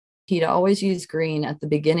he'd always use green at the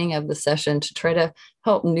beginning of the session to try to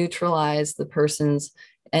help neutralize the person's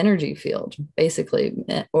energy field, basically,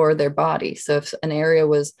 or their body. So if an area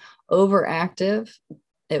was overactive,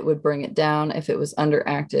 it would bring it down. If it was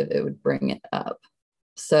underactive, it would bring it up.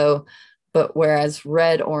 So, but whereas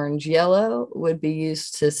red, orange, yellow would be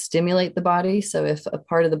used to stimulate the body. So if a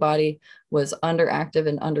part of the body was underactive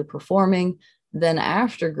and underperforming, then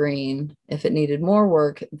after green, if it needed more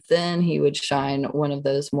work, then he would shine one of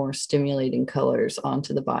those more stimulating colors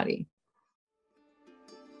onto the body.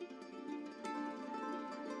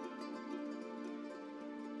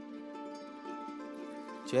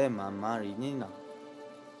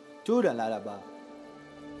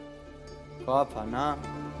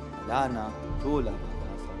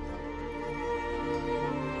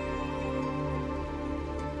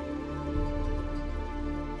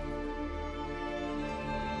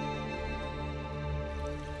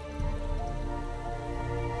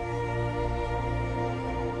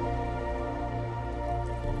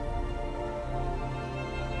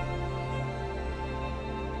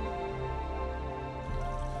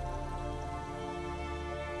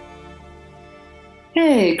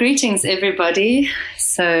 Hey, greetings everybody.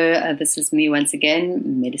 So this is me once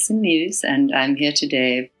again, Medicine Muse, and I'm here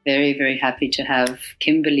today very, very happy to have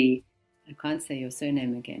Kimberly, I can't say your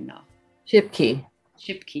surname again now. Shipke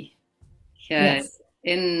here yes.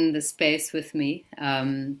 In the space with me,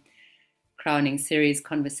 crowning series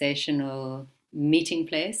conversational meeting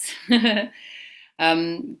place.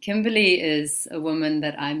 Kimberly is a woman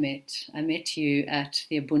that I met. I met you at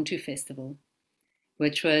the Ubuntu Festival,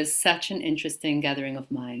 which was such an interesting gathering of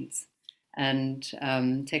minds and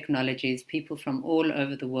technologies, people from all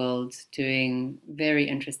over the world doing very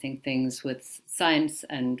interesting things with science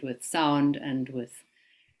and with sound and with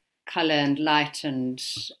color and light and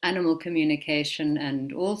animal communication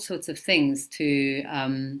and all sorts of things to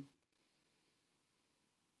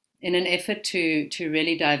in an effort to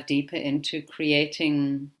really dive deeper into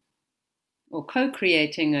creating or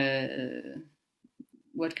co-creating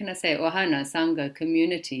what can I say, ohana, sangha,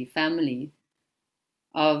 community, family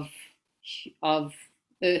of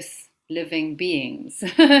earth living beings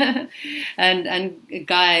and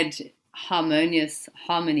guide harmonious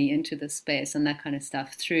harmony into the space and that kind of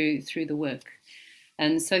stuff through the work.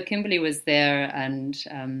 And so Kimberly was there and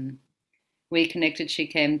we connected. She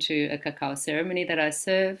came to a cacao ceremony that I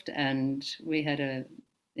served and we had an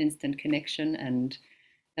instant connection and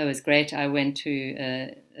that was great. I went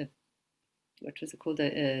to what was it called,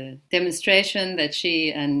 a demonstration that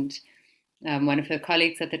she and one of her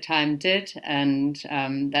colleagues at the time did, and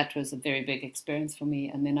that was a very big experience for me.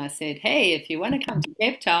 And then I said, hey, if you want to come to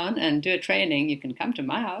Cape Town and do a training, you can come to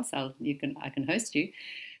my house. I can host you.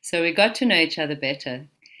 So we got to know each other better.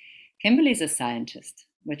 Kimberly's a scientist,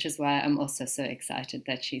 which is why I'm also so excited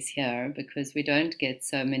that she's here, because we don't get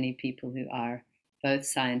so many people who are both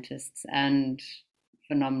scientists and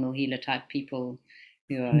phenomenal healer type people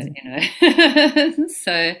who are,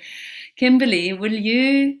 So Kimberly, will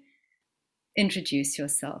you introduce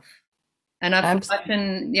yourself? And I've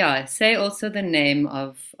forgotten, say also the name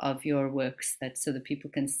of your works so that people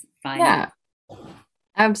can find it.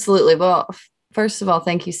 Absolutely. Well, first of all,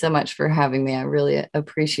 thank you so much for having me. I really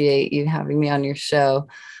appreciate you having me on your show.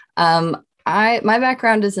 My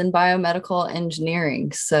background is in biomedical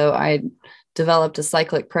engineering. So I developed a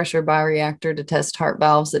cyclic pressure bioreactor to test heart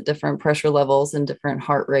valves at different pressure levels and different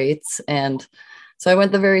heart rates. And so I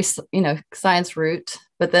went the very, science route,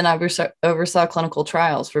 but then I oversaw clinical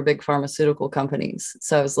trials for big pharmaceutical companies.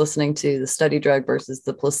 So I was listening to the study drug versus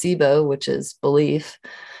the placebo, which is belief,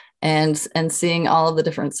 and seeing all of the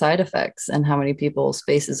different side effects and how many people's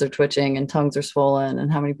faces are twitching and tongues are swollen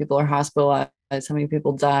and how many people are hospitalized, how many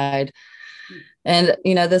people died. And,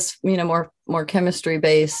 this, more chemistry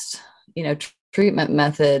based, treatment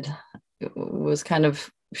method was kind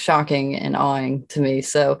of shocking and awing to me.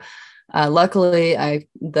 So luckily,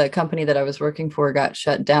 the company that I was working for got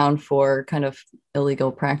shut down for kind of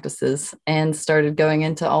illegal practices and started going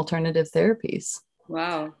into alternative therapies.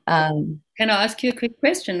 Wow. Can I ask you a quick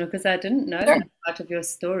question? Because I didn't know that part of your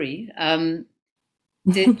story.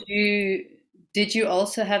 Did you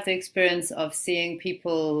also have the experience of seeing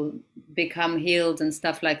people become healed and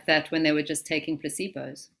stuff like that when they were just taking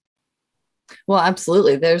placebos? Well,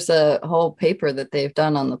 absolutely. There's a whole paper that they've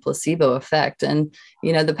done on the placebo effect. And,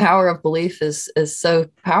 the power of belief is so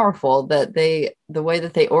powerful that the way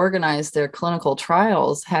that they organize their clinical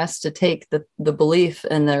trials has to take the belief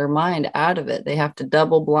in their mind out of it. They have to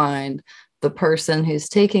double blind the person who's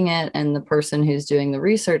taking it and the person who's doing the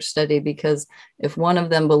research study, because if one of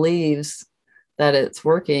them believes that it's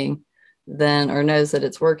working, then, or knows that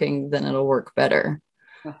it's working, then it'll work better.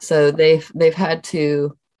 So they've had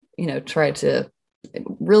to, try to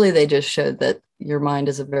really, they just showed that your mind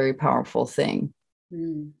is a very powerful thing.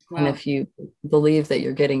 And Wow. if you believe that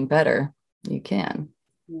you're getting better, you can.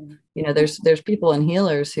 Mm. There's people and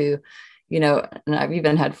healers who, and I've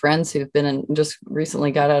even had friends who've been in, just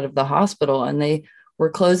recently got out of the hospital, and they were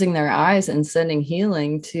closing their eyes and sending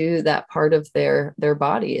healing to that part of their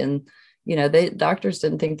body. And, they doctors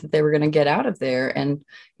didn't think that they were going to get out of there. And,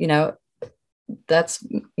 that's,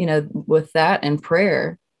 with that and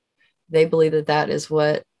prayer, they believe that that is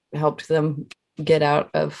what helped them get out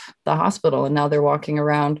of the hospital. And now they're walking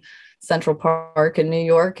around Central Park in New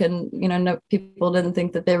York, and no, people didn't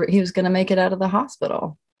think that he was going to make it out of the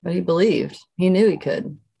hospital, but he believed, he knew he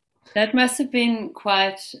could. That must have been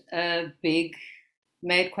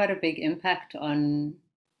made quite a big impact on,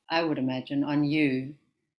 I would imagine, on you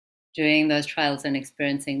doing those trials and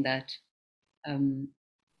experiencing that um,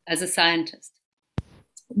 as a scientist.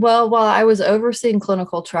 Well, while I was overseeing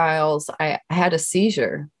clinical trials, I had a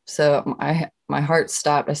seizure. So my heart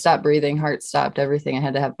stopped. I stopped breathing, heart stopped, everything. I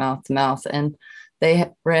had to have mouth to mouth. And they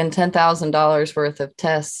ran $10,000 worth of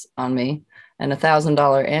tests on me and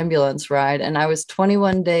 $1,000 ambulance ride. And I was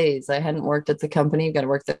 21 days. I hadn't worked at the company. You got to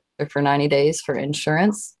work there for 90 days for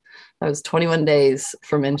insurance. I was 21 days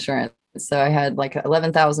from insurance. So I had like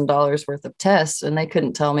 $11,000 worth of tests, and they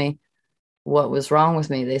couldn't tell me what was wrong with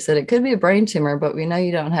me. They said it could be a brain tumor, but we know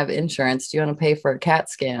you don't have insurance. Do you want to pay for a CAT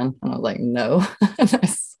scan? And I was like, no.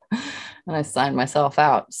 And I signed myself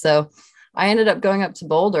out. So I ended up going up to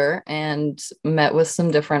Boulder and met with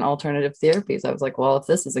some different alternative therapies. I was like, well, if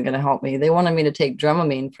this isn't going to help me, they wanted me to take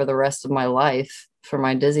Dramamine for the rest of my life for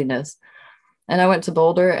my dizziness. And I went to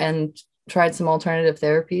Boulder and tried some alternative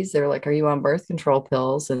therapies. They were like, are you on birth control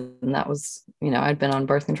pills? And that was, I'd been on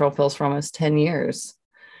birth control pills for almost 10 years.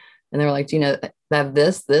 And they were like, do you know, have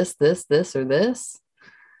this, or this?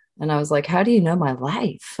 And I was like, how do you know my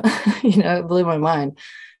life? It blew my mind.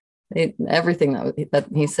 Everything that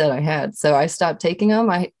he said I had. So I stopped taking them.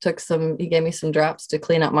 He gave me some drops to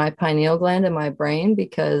clean up my pineal gland in my brain,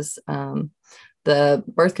 because the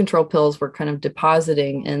birth control pills were kind of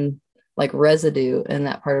depositing in like residue in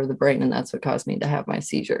that part of the brain. And that's what caused me to have my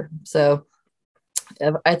seizure. So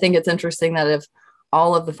I think it's interesting that if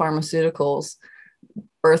all of the pharmaceuticals,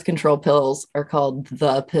 birth control pills are called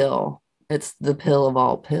the pill. It's the pill of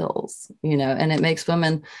all pills, and it makes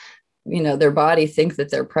women, their body think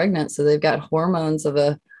that they're pregnant. So they've got hormones of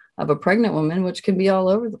a pregnant woman, which can be all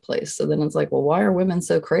over the place. So then it's like, well, why are women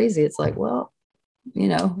so crazy? It's like, well,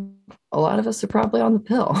 a lot of us are probably on the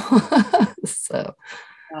pill. So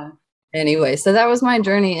Wow. anyway, so that was my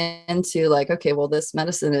journey into like, okay, well, this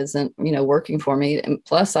medicine isn't, working for me. And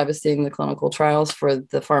plus I was seeing the clinical trials for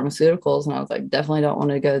the pharmaceuticals, and I was like, definitely don't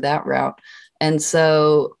want to go that route. And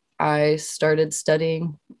so I started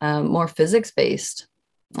studying more physics based.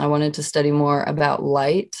 I wanted to study more about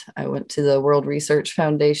light. I went to the World Research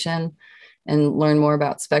Foundation and learned more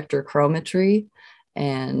about spectrochrometry,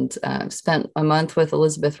 and spent a month with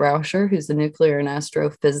Elizabeth Rauscher, who's a nuclear and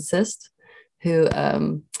astrophysicist, who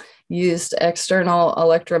used external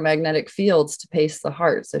electromagnetic fields to pace the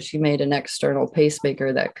heart. So she made an external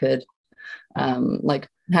pacemaker that could, like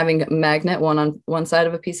having a magnet, one on one side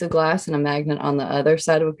of a piece of glass and a magnet on the other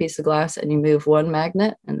side of a piece of glass, and you move one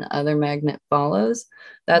magnet and the other magnet follows.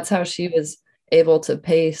 That's how she was able to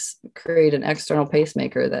create an external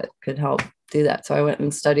pacemaker that could help do that. So I went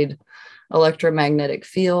and studied electromagnetic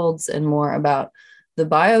fields and more about the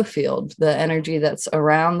biofield, the energy that's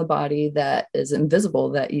around the body that is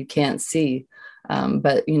invisible, that you can't see.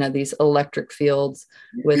 But these electric fields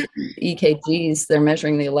with EKGs, they're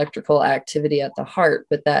measuring the electrical activity at the heart,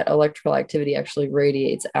 but that electrical activity actually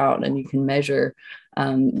radiates out, and you can measure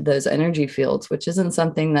those energy fields, which isn't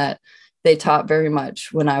something that they taught very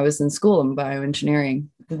much when I was in school in bioengineering.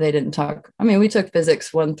 They didn't talk. I mean, we took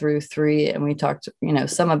physics 1 through 3, and we talked,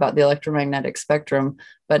 some about the electromagnetic spectrum,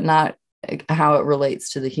 but not how it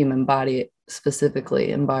relates to the human body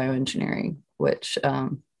specifically in bioengineering, which,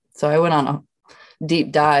 so I went on a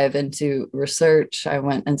deep dive into research. I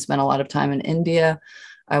went and spent a lot of time in India.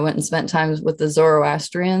 I went and spent time with the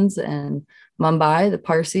Zoroastrians in Mumbai, the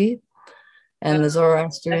Parsi, and the That's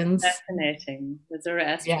Zoroastrians. fascinating. The Yeah.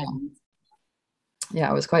 Zoroastrians. Yeah,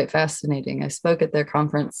 it was quite fascinating. I spoke at their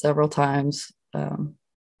conference several times.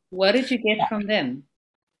 What did you get from them?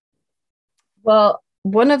 Well,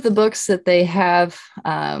 one of the books that they have,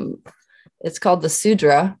 it's called the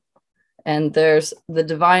Sudra, and there's the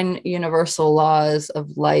Divine Universal Laws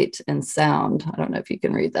of Light and Sound. I don't know if you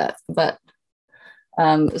can read that, but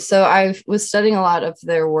so I was studying a lot of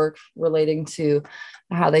their work relating to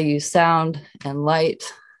how they use sound and light,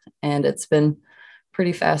 and it's been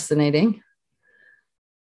pretty fascinating.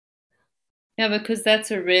 Yeah, because that's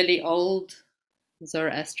a really old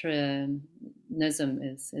Zoroastrianism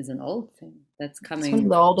is an old thing that's It's one of coming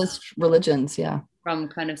the oldest religions. Yeah. from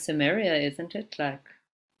kind of Sumeria, isn't it? Like,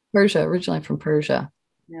 Persia, originally from Persia.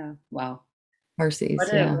 yeah, wow. Parsis.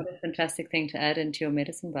 Yeah. What a fantastic thing to add into your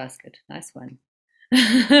medicine basket. Nice one.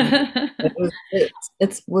 It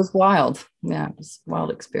was wild. Yeah, it was a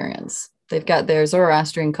wild experience. They've got their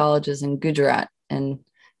Zoroastrian colleges in Gujarat and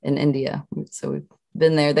in India. So we've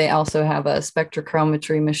been there. They also have a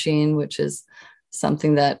spectrochrometry machine, which is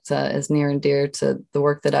something that is near and dear to the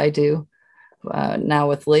work that I do now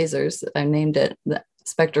with lasers. I named it the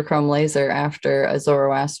spectrochrome laser after a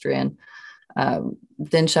Zoroastrian,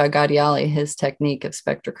 Dinsha Gadiali, his technique of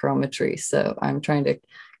spectrochrometry. So I'm trying to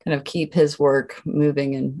kind of keep his work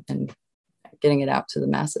moving and getting it out to the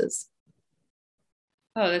masses.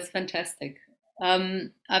 Oh, that's fantastic.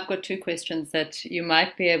 I've got two questions that you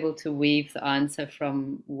might be able to weave the answer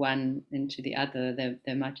from one into the other.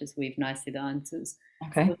 They might just weave nicely the answers.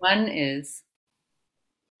 Okay. So one is,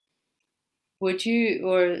 would you,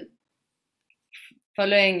 or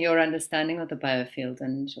following your understanding of the biofield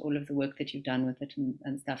and all of the work that you've done with it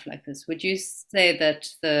and stuff like this, would you say that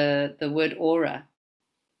the word aura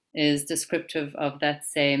is descriptive of that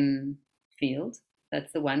same field?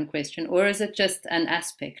 That's the one question. Or is it just an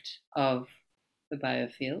aspect of the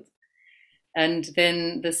biofield? And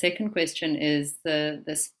then the second question is the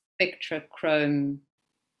spectrochrome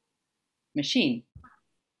machine.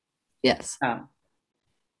 Yes. Oh.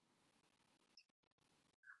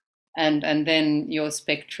 And then your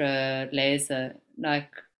spectra laser, like,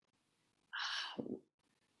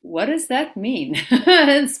 what does that mean?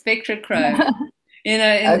 Spectrochrome,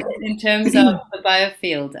 Okay. in terms of the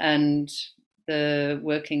biofield and the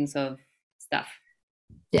workings of stuff.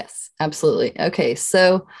 Yes, absolutely. Okay,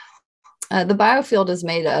 so the biofield is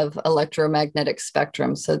made of electromagnetic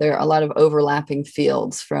spectrum. So there are a lot of overlapping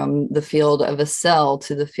fields from the field of a cell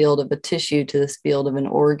to the field of a tissue to this field of an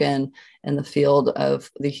organ and the field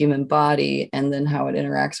of the human body, and then how it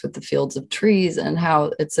interacts with the fields of trees and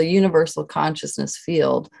how it's a universal consciousness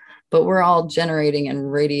field. But we're all generating and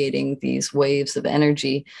radiating these waves of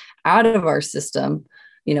energy out of our system,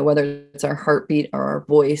 whether it's our heartbeat or our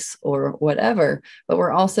voice or whatever, but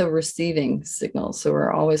we're also receiving signals. So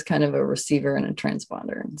we're always kind of a receiver and a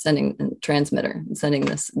transponder and sending and transmitter and sending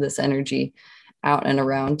this energy out and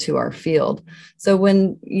around to our field. So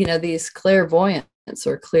when, these clairvoyants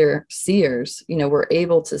or clear seers, we're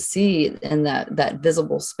able to see in that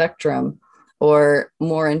visible spectrum or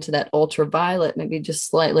more into that ultraviolet, maybe just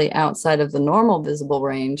slightly outside of the normal visible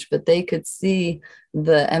range, but they could see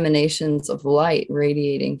the emanations of light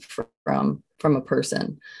radiating from a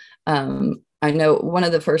person. I know one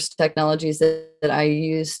of the first technologies that I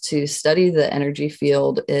use to study the energy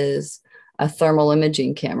field is a thermal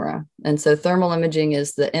imaging camera. And so thermal imaging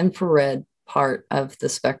is the infrared part of the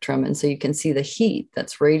spectrum. And so you can see the heat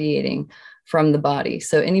that's radiating from the body.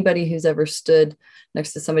 So anybody who's ever stood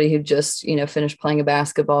next to somebody who just, finished playing a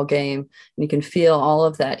basketball game, and you can feel all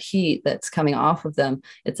of that heat that's coming off of them.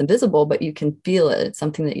 It's invisible, but you can feel it. It's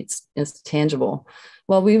something that is tangible.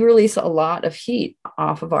 Well, we release a lot of heat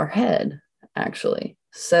off of our head, actually.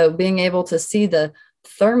 So being able to see the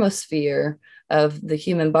thermosphere of the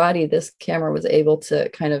human body, this camera was able to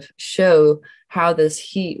kind of show how this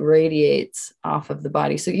heat radiates off of the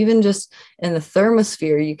body. So even just in the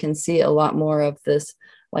thermosphere, you can see a lot more of this,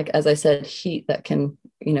 like, as I said, heat that can,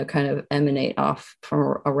 kind of emanate off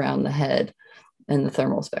from around the head in the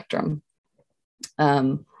thermal spectrum.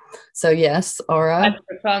 So yes, aura. That's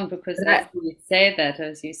profound, because as you said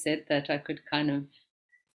that, I could kind of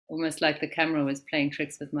almost like the camera was playing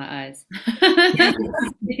tricks with my eyes.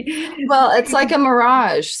 Well, it's like a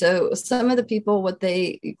mirage. So some of the people, what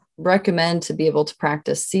they recommend to be able to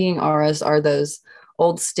practice seeing auras are those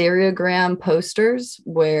old stereogram posters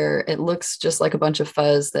where it looks just like a bunch of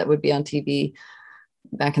fuzz that would be on TV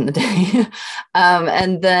back in the day.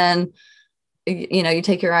 And then, you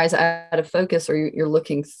take your eyes out of focus, or you're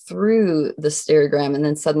looking through the stereogram, and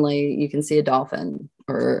then suddenly you can see a dolphin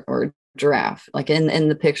or giraffe, like in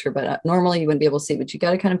the picture, but normally you wouldn't be able to see, but you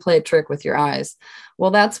got to kind of play a trick with your eyes.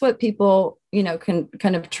 Well, that's what people, can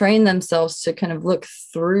kind of train themselves to kind of look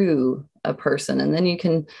through a person. And then you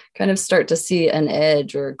can kind of start to see an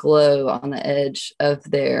edge or a glow on the edge of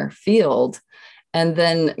their field. And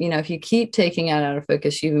then, if you keep taking it out of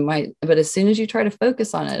focus, you might, but as soon as you try to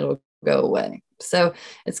focus on it, it'll go away. So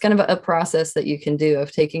it's kind of a process that you can do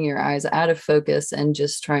of taking your eyes out of focus and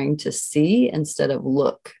just trying to see instead of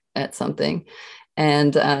look at something.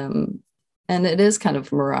 And it is kind of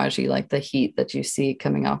miragey, like the heat that you see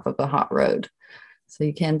coming off of a hot road. So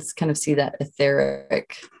you can kind of see that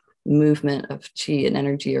etheric movement of chi and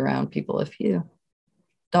energy around people if you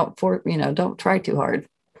don't try too hard.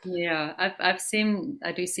 Yeah,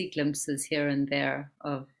 I do see glimpses here and there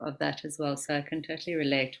of that as well. So I can totally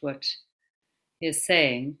relate what you're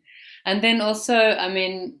saying. And then also, I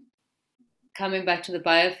mean, coming back to the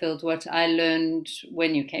biofield, what I learned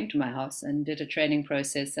when you came to my house and did a training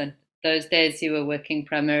process, and those days you were working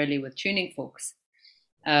primarily with tuning forks,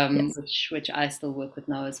 Yes. which I still work with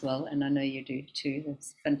now as well, and I know you do too.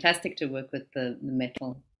 It's fantastic to work with the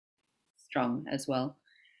metal strong as well.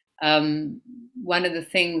 One of the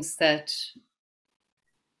things that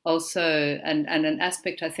also, and an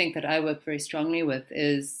aspect I think that I work very strongly with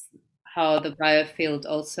is how the biofield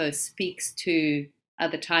also speaks to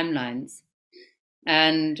other timelines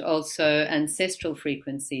and also ancestral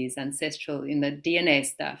frequencies, ancestral in the DNA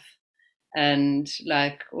stuff, and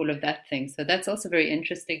like all of that thing. So that's also very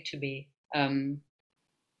interesting to me.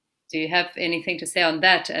 Do you have anything to say on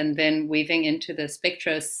that? And then weaving into the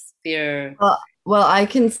spectrosphere. Well, I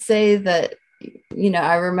can say that,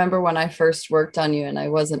 I remember when I first worked on you and I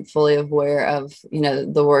wasn't fully aware of,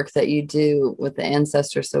 the work that you do with the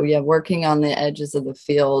ancestors. So yeah, working on the edges of the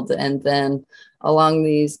field and then along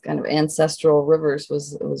these kind of ancestral rivers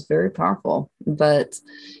was very powerful. But,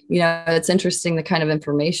 it's interesting the kind of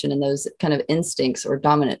information and those kind of instincts or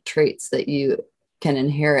dominant traits that you can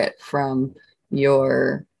inherit from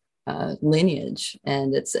your lineage.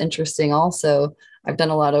 And it's interesting also, I've done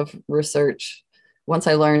a lot of research once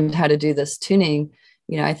I learned how to do this tuning.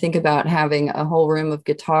 I think about having a whole room of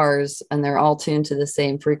guitars and they're all tuned to the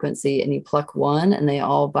same frequency and you pluck one and they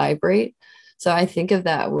all vibrate. So I think of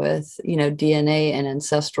that with, DNA and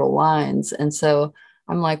ancestral lines. And so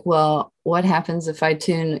I'm like, well, what happens if I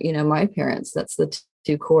tune, my parents? That's the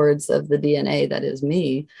two chords of the DNA that is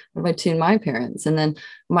me. If I tune my parents, and then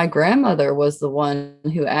my grandmother was the one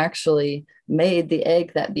who actually made the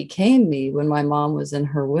egg that became me when my mom was in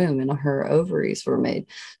her womb and her ovaries were made.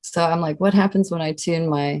 So I'm like, what happens when I tune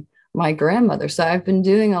my grandmother? So I've been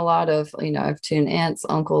doing a lot of, I've tuned aunts,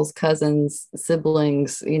 uncles, cousins,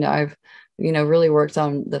 siblings. I've, really worked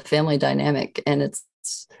on the family dynamic, and it's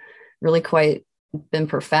really quite been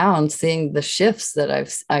profound seeing the shifts that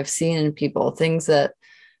I've seen in people, things that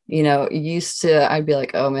used to, I'd be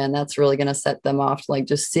like, oh man, that's really going to set them off, like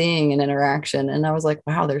just seeing an interaction. And I was like,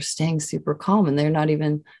 wow, they're staying super calm and they're not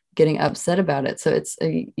even getting upset about it. So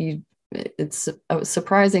it's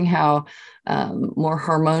surprising how more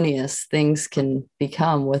harmonious things can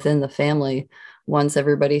become within the family once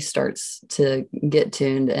everybody starts to get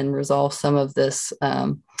tuned and resolve some of this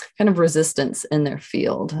kind of resistance in their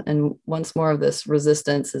field. And once more of this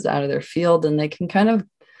resistance is out of their field, and they can kind of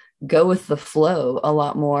go with the flow a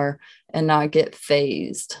lot more and not get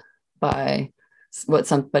phased by what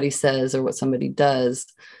somebody says or what somebody does.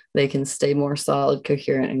 They can stay more solid,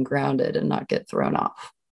 coherent, and grounded and not get thrown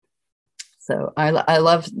off. So I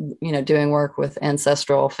love, doing work with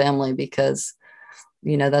ancestral family because,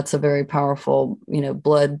 that's a very powerful,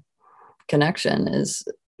 blood connection is,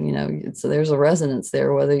 so there's a resonance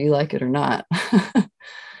there, whether you like it or not.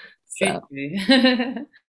 So,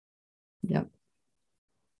 yeah.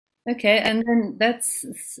 Okay, and then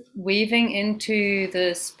that's weaving into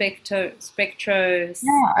the spectro.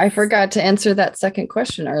 Yeah, I forgot to answer that second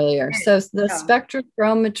question earlier. So the Yeah.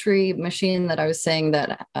 spectrophometry machine that I was saying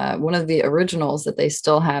that one of the originals that they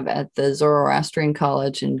still have at the Zoroastrian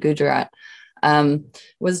College in Gujarat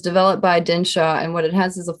was developed by Dinshaw, and what it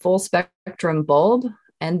has is a full spectrum bulb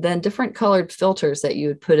and then different colored filters that you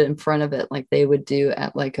would put in front of it, like they would do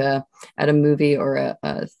at at a movie or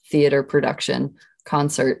a theater production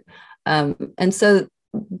concert. And so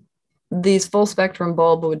these full spectrum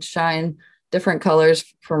bulb would shine different colors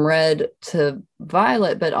from red to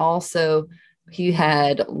violet, but also he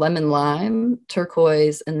had lemon lime,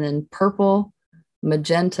 turquoise, and then purple,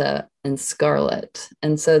 magenta, and scarlet.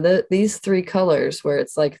 And so these three colors, where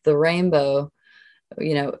it's like the rainbow,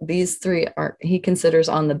 these three are, he considers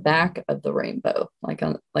on the back of the rainbow,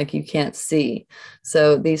 like you can't see.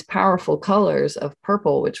 So these powerful colors of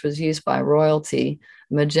purple, which was used by royalty,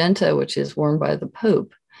 magenta, which is worn by the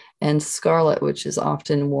Pope, and scarlet, which is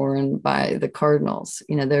often worn by the cardinals.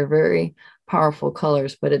 They're very powerful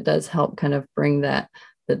colors, but it does help kind of bring that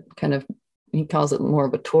kind of, he calls it more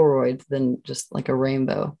of a toroid than just like a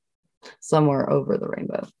rainbow, somewhere over the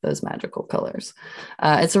rainbow, those magical colors.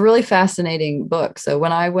 It's a really fascinating book. So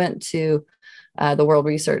when I went to the World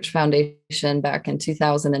Research Foundation back in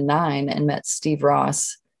 2009 and met Steve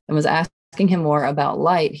Ross and was asking him more about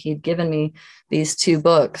light, he'd given me these two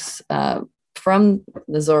books from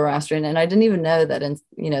the Zoroastrian. And I didn't even know that in,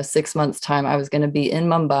 6 months time, I was going to be in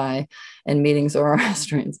Mumbai and meeting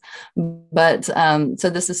Zoroastrians. But so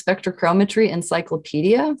this is Spectrochrometry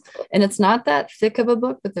Encyclopedia, and it's not that thick of a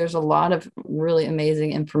book, but there's a lot of really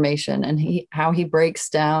amazing information, and how he breaks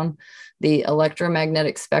down the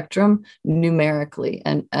electromagnetic spectrum numerically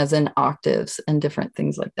and as in octaves and different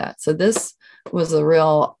things like that. So this was a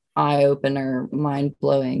real eye-opener,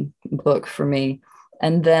 mind-blowing book for me.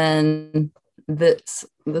 And then this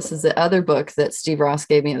is the other book that Steve Ross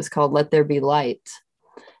gave me. It was called Let There Be Light.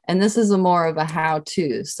 And this is a more of a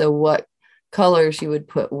how-to. So what colors you would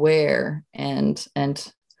put where and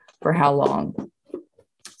for how long.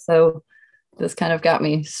 So this kind of got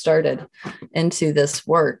me started into this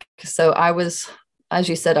work. So I was, as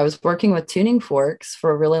you said, I was working with tuning forks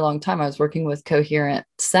for a really long time. I was working with coherent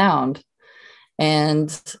sound,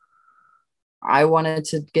 and I wanted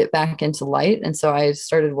to get back into light. And so I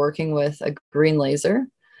started working with a green laser.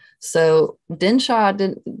 So Dinshaw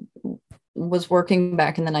was working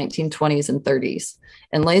back in the 1920s and 30s,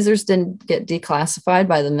 and lasers didn't get declassified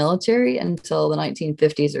by the military until the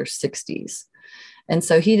 1950s or 60s. And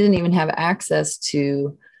so he didn't even have access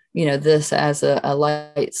to, this as a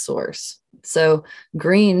light source. So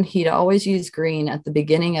green, he'd always use green at the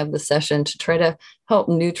beginning of the session to try to help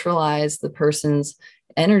neutralize the person's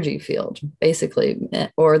energy field, basically,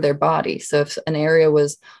 or their body. So if an area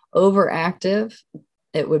was overactive,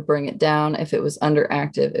 it would bring it down. If it was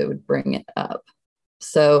underactive, it would bring it up.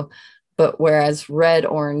 So, but whereas red,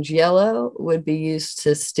 orange, yellow would be used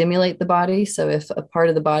to stimulate the body. So if a part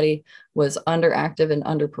of the body was underactive and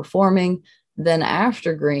underperforming, then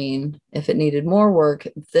after green, if it needed more work,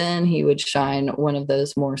 then he would shine one of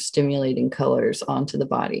those more stimulating colors onto the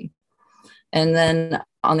body. And then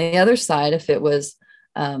on the other side, if it was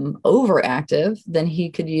overactive, then he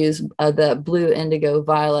could use the blue, indigo,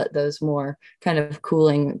 violet, those more kind of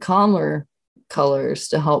cooling, calmer colors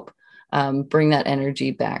to help bring that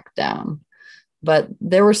energy back down. But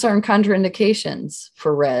there were certain contraindications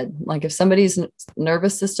for red. Like if somebody's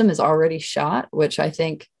nervous system is already shot, which I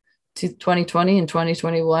think 2020 and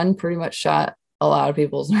 2021 pretty much shot a lot of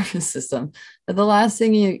people's nervous system. But the last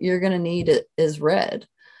thing you're going to need is red.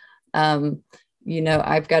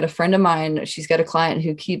 I've got a friend of mine, she's got a client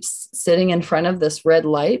who keeps sitting in front of this red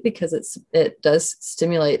light because it does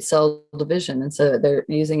stimulate cell division. And so they're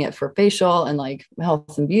using it for facial and like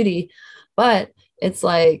health and beauty, but it's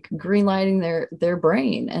like green lighting their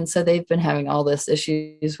brain. And so they've been having all this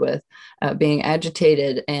issues with being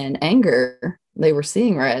agitated and anger. They were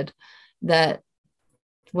seeing red. That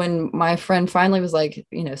when my friend finally was like,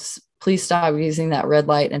 please stop using that red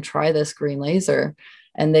light and try this green laser.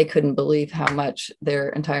 And they couldn't believe how much their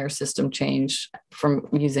entire system changed from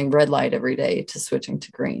using red light every day to switching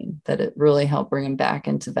to green, that it really helped bring them back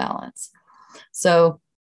into balance. So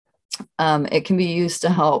it can be used to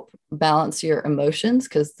help balance your emotions,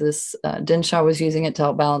 because this Dinshaw was using it to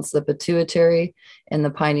help balance the pituitary and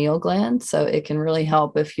the pineal gland. So it can really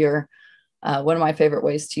help if you're, one of my favorite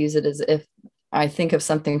ways to use it is if I think of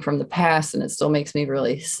something from the past and it still makes me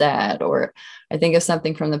really sad, or I think of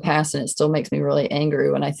something from the past and it still makes me really angry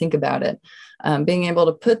when I think about it. Being able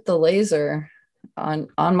to put the laser on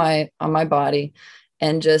my body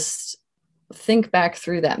and just think back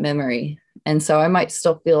through that memory. And so I might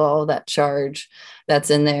still feel all that charge that's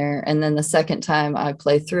in there. And then the second time I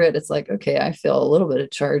play through it, it's like, okay, I feel a little bit of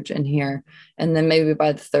charge in here. And then maybe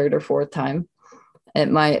by the third or fourth time, it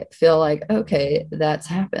might feel like, okay, that's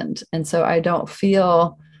happened. And so I don't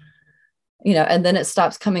feel, and then it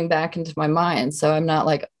stops coming back into my mind. So I'm not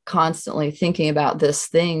like constantly thinking about this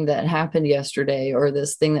thing that happened yesterday or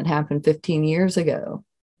this thing that happened 15 years ago,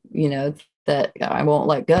 that I won't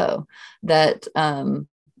let go. That can.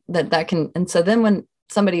 And so then when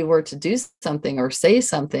somebody were to do something or say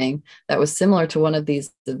something that was similar to one of these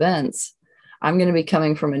events, I'm going to be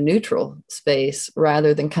coming from a neutral space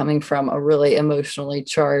rather than coming from a really emotionally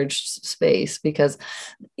charged space, because,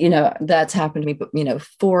 that's happened to me,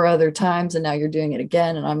 4 other times, and now you're doing it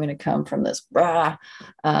again. And I'm going to come from this,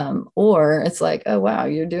 or it's like, oh, wow,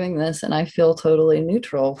 you're doing this. And I feel totally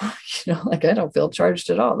neutral, like I don't feel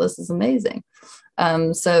charged at all. This is amazing.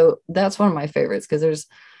 So that's one of my favorites, because there's,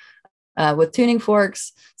 with tuning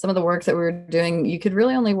forks, some of the work that we were doing, you could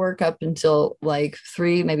really only work up until like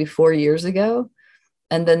 3, maybe 4 years ago.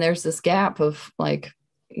 And then there's this gap of like,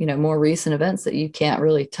 more recent events that you can't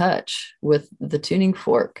really touch with the tuning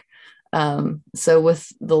fork. So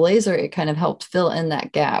with the laser, it kind of helped fill in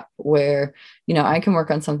that gap where, I can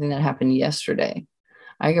work on something that happened yesterday.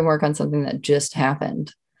 I can work on something that just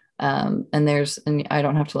happened. And I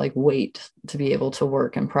don't have to like wait to be able to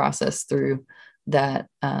work and process through that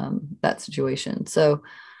situation. So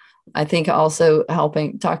I think also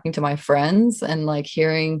helping talking to my friends and like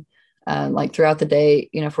hearing like throughout the day,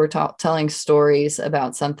 if we're telling stories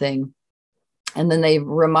about something and then they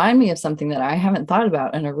remind me of something that I haven't thought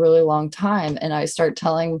about in a really long time. And I start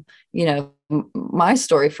telling, my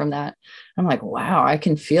story from that. I'm like, wow, I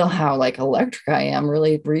can feel how like electric I am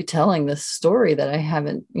really retelling this story that I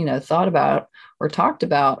haven't, thought about or talked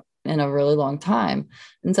about in a really long time.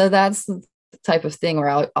 And so that's the type of thing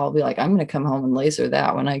where I'll be like, I'm going to come home and laser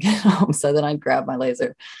that when I get home. So then I grab my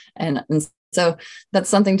laser and so that's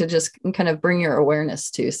something to just kind of bring your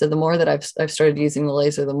awareness to. So the more that I've started using the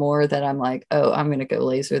laser, the more that I'm like, oh, I'm going to go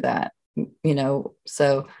laser that,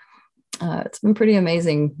 So it's been pretty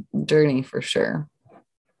amazing journey for sure.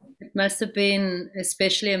 It must have been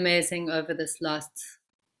especially amazing over this last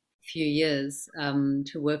few years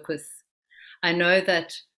to work with. I know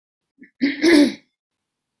that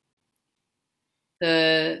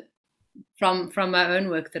the from my own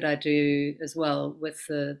work that I do as well with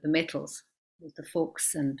the metals, with the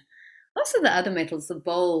forks and also the other metals. The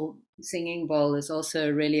bowl, singing bowl, is also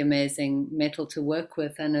a really amazing metal to work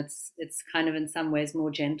with, and it's kind of in some ways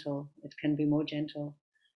more gentle. It can be more gentle.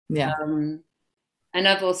 Yeah. Um, and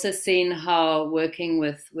I've also seen how working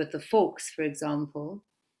with the forks, for example,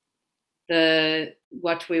 the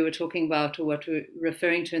what we were talking about or what we were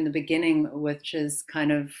referring to in the beginning, which is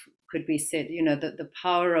kind of could be said, the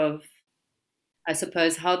power of, I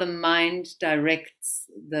suppose, how the mind directs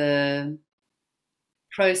the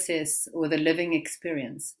process or the living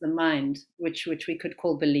experience, the mind, which we could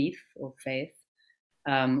call belief or faith,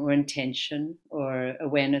 or intention or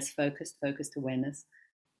awareness, focused awareness.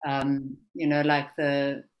 Like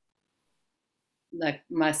like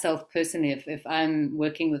myself personally, if I'm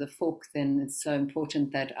working with a fork, then it's so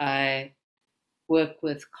important that I work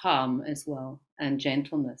with calm as well and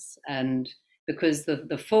gentleness. And because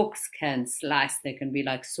the forks can slice, they can be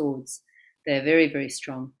like swords. They're very, very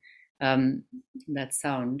strong, um, that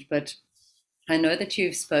sound. But I know that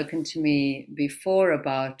you've spoken to me before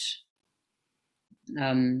about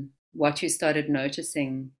what you started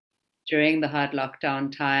noticing during the hard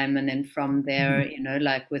lockdown time. And then from there,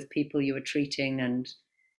 like with people you were treating and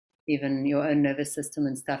even your own nervous system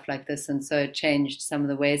and stuff like this. And so it changed some of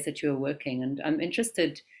the ways that you were working. And I'm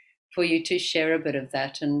interested for you to share a bit of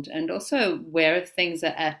that and also where things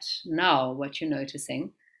are at now, what you're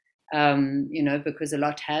noticing, because a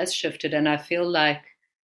lot has shifted. And I feel like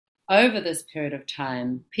over this period of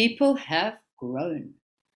time, people have grown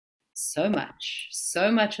so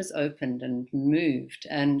much has opened and moved.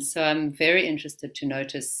 And so I'm very interested to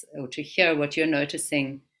notice or to hear what you're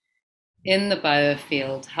noticing in the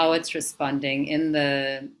biofield, how it's responding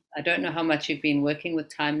I don't know how much you've been working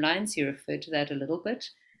with timelines. You referred to that a little bit.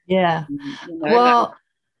 Yeah. Like, Well,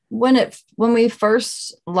 when we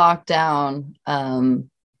first locked down,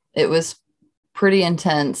 it was pretty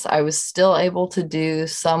intense. I was still able to do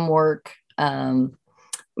some work. It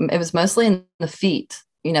was mostly in the feet,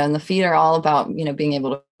 and the feet are all about, being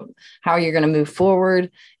able to, how you're going to move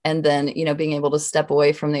forward. And then, being able to step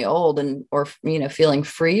away from the old or feeling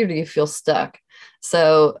free, or do you feel stuck?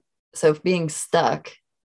 So being stuck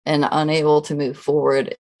and unable to move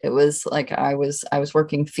forward, it was like I was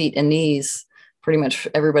working feet and knees. Pretty much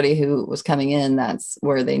everybody who was coming in, that's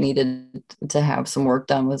where they needed to have some work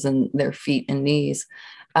done, was in their feet and knees.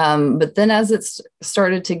 But then as it's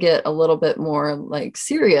started to get a little bit more like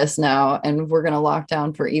serious now, and we're going to lock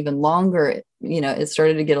down for even longer, it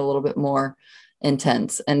started to get a little bit more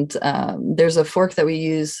intense. And there's a fork that we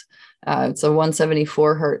use. It's a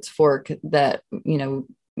 174 hertz fork that,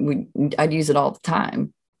 I'd use it all the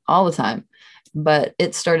time. But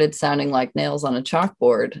it started sounding like nails on a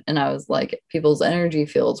chalkboard. And I was like, people's energy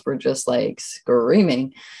fields were just like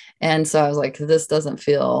screaming. And so I was like, this doesn't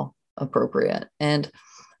feel appropriate. And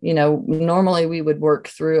normally we would work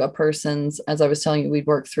through a person's, as I was telling you, we'd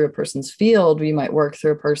work through a person's field. We might work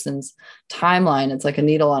through a person's timeline. It's like a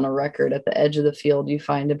needle on a record. At the edge of the field, you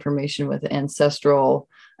find information with ancestral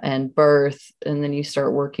and birth, and then you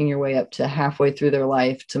start working your way up to halfway through their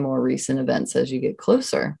life to more recent events as you get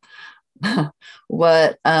closer.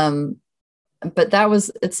 what But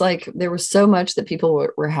it's like there was so much that people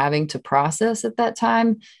were having to process at that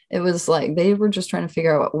time. It was like they were just trying to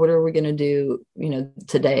figure out, what are we going to do,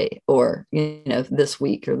 today, or, this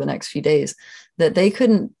week or the next few days, that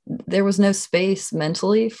there was no space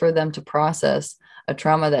mentally for them to process a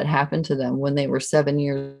trauma that happened to them when they were 7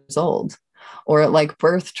 years old, or like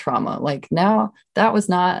birth trauma. Like now, that was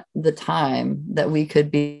not the time that we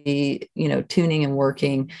could be, tuning and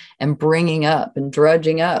working and bringing up and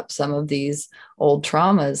drudging up some of these old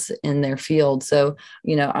traumas in their field. So,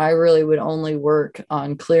 I really would only work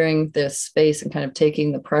on clearing this space and kind of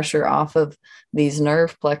taking the pressure off of these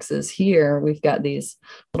nerve plexus here. We've got these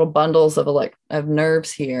little bundles of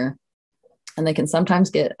nerves here, and they can sometimes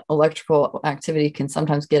get electrical activity can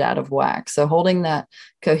sometimes get out of whack. So holding that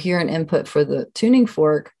coherent input for the tuning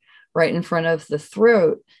fork right in front of the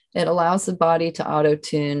throat, it allows the body to auto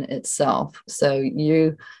tune itself. So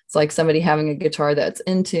it's like somebody having a guitar that's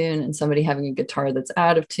in tune and somebody having a guitar that's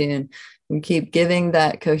out of tune. We keep giving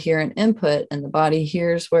that coherent input and the body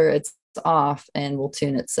hears where it's off and will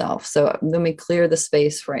tune itself. So when we clear the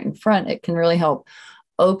space right in front, it can really help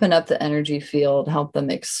open up the energy field, help them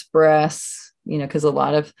express, because a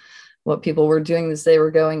lot of what people were doing is they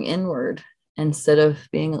were going inward instead of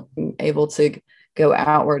being able to go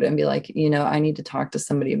outward and be like, I need to talk to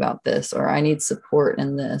somebody about this, or I need support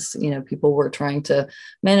in this. People were trying to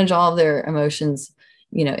manage all of their emotions,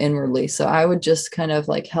 inwardly. So I would just kind of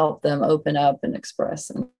like help them open up and express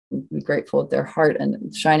and be grateful at their heart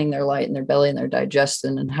and shining their light in their belly and their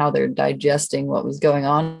digestion and how they're digesting what was going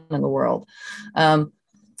on in the world.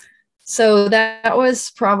 So that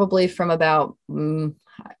was probably from about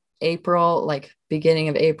April, like beginning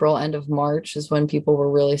of April, end of March is when people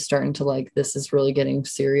were really starting to like, this is really getting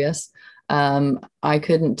serious. I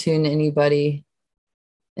couldn't tune anybody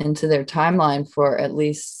into their timeline for at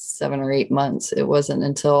least 7 or 8 months. It wasn't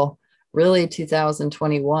until really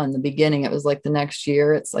 2021, the beginning, it was like the next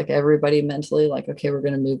year. It's like everybody mentally like, okay, we're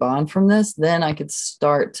going to move on from this. Then I could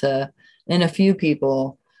start to, and a few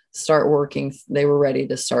people start working. They were ready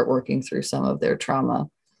to start working through some of their trauma.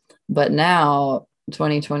 But now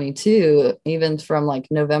 2022, even from like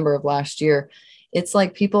November of last year, it's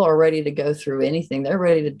like people are ready to go through anything. They're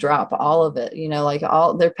ready to drop all of it, like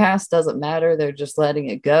all their past doesn't matter. They're just letting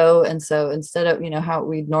it go. And so instead of, how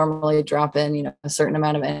we'd normally drop in, a certain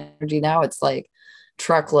amount of energy, now it's like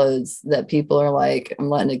truckloads that people are like, I'm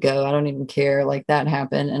letting it go. I don't even care. Like that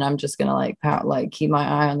happened. And I'm just going to like keep my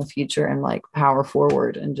eye on the future and like power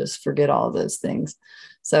forward and just forget all of those things.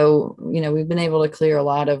 So, we've been able to clear a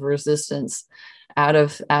lot of resistance out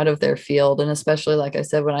of their field. And especially, like I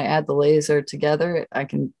said, when I add the laser together, I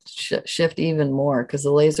can shift even more, because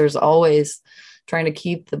the laser is always trying to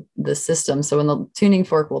keep the system. So when the tuning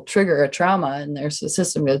fork will trigger a trauma and there's the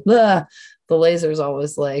system goes, blah, the laser is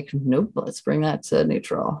always like, nope, let's bring that to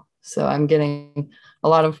neutral. So I'm getting a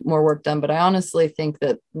lot of more work done. But I honestly think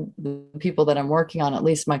that the people that I'm working on, at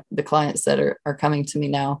least the clients that are coming to me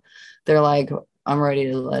now, they're like, I'm ready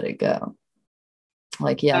to let it go.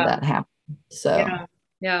 Like, yeah, that happened. So Yeah,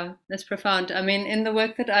 yeah, that's profound. I mean, in the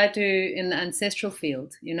work that I do in the ancestral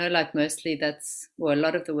field, like mostly a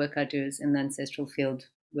lot of the work I do is in the ancestral field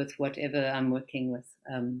with whatever I'm working with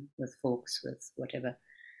folks, with whatever.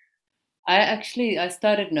 I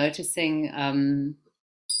started noticing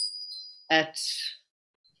at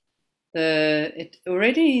it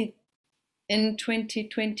already in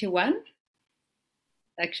 2021.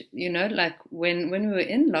 Actually, like when we were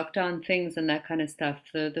in lockdown things and that kind of stuff,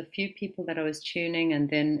 the few people that I was tuning, and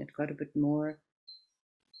then it got a bit more,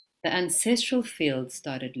 the ancestral field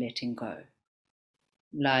started letting go.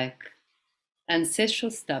 Like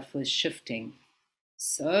ancestral stuff was shifting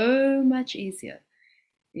so much easier,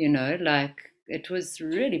 like it was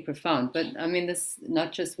really profound. But I mean, this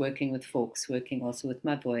not just working with folks, working also with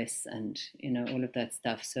my voice and all of that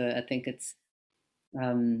stuff. So I think it's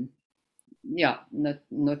um yeah, not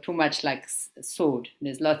too much like sword.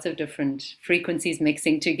 There's lots of different frequencies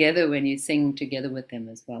mixing together when you sing together with them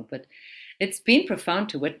as well. But it's been profound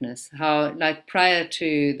to witness how, like, prior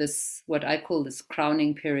to this, what I call this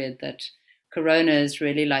crowning period that Corona is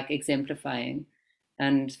really like exemplifying,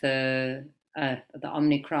 and the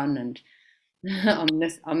Omnicron and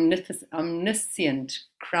omniscient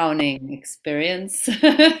crowning experience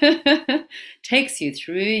takes you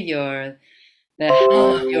through the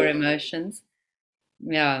hell of your emotions.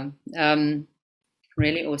 Yeah,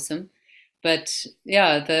 really awesome. But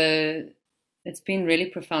yeah, it's been really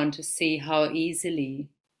profound to see how easily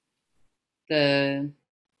the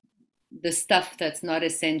the stuff that's not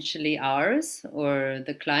essentially ours or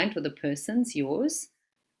the client or the person's yours,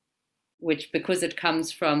 which because it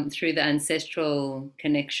comes from through the ancestral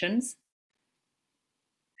connections,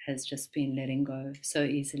 has just been letting go so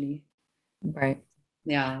easily. right.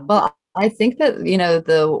 Yeah. Well, I think that,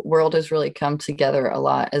 the world has really come together a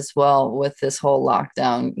lot as well with this whole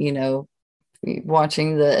lockdown,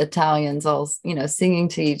 watching the Italians all, singing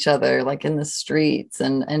to each other like in the streets,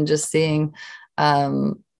 and just seeing,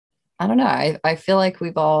 I don't know. I feel like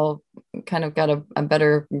we've all kind of got a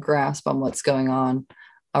better grasp on what's going on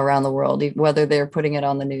around the world, whether they're putting it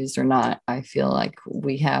on the news or not. I feel like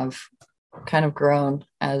we have kind of grown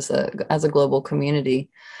as a global community.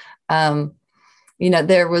 Um,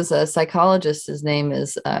 there was a psychologist. His name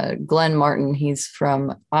is Glenn Martin. He's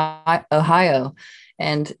from Ohio,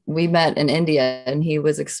 and we met in India. And he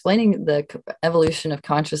was explaining the evolution of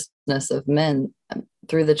consciousness of men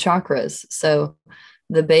through the chakras. So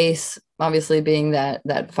the base, obviously, being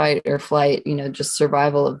that fight or flight, just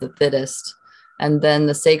survival of the fittest, and then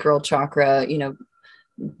the sacral chakra,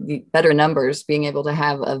 the better numbers, being able to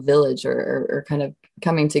have a village or kind of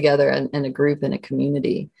coming together in a group, in a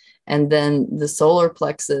community. And then the solar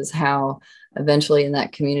plexus, how eventually in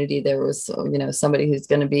that community there was, somebody who's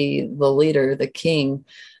going to be the leader, the king.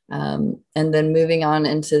 And then moving on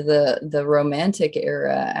into the romantic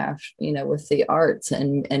era after, with the arts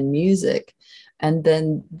and music. And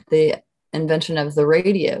then the invention of the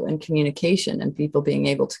radio and communication, and people being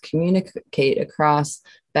able to communicate across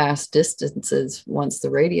vast distances once the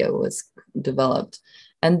radio was developed.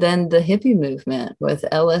 And then the hippie movement with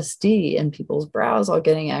LSD and people's brows all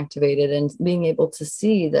getting activated and being able to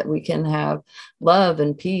see that we can have love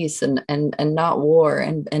and peace and not war,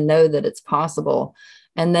 and know that it's possible.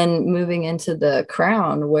 And then moving into the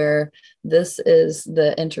crown, where this is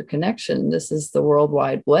the interconnection, this is the World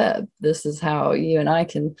Wide Web, this is how you and I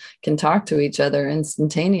can talk to each other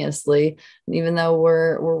instantaneously, even though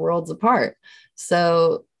we're worlds apart.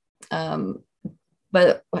 So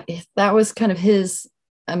but that was kind of his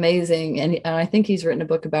amazing, and I think he's written a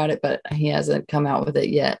book about it, but he hasn't come out with it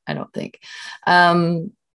yet, I don't think.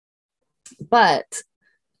 But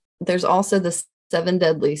there's also the seven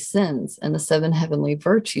deadly sins and the seven heavenly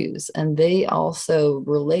virtues, and they also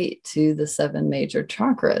relate to the seven major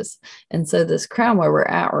chakras. And so this crown where we're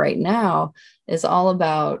at right now is all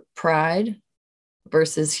about pride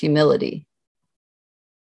versus humility.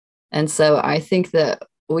 And so I think that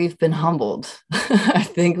we've been humbled. I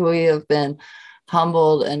think we have been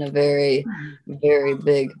humbled in a very, very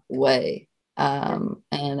big way.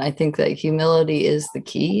 And I think that humility is the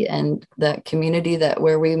key. And that community that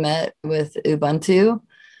where we met with Ubuntu,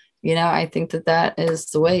 I think that is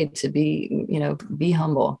the way to be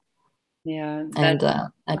humble Yeah, and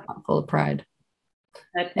full of pride.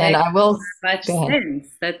 that And makes I will much go ahead. sense.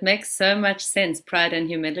 That makes so much sense. Pride and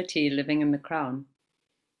humility living in the crown.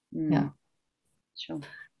 Yeah. Sure.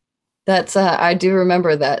 That's I do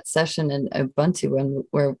remember that session in Ubuntu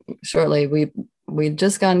where shortly we'd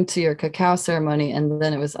just gone to your cacao ceremony, and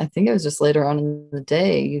then I think it was just later on in the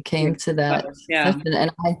day you came to that Yeah.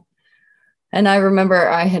 session, and I remember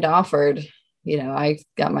I had offered, I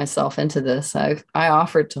got myself into this. I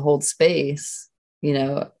offered to hold space,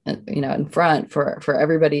 in front for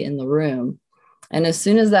everybody in the room. And as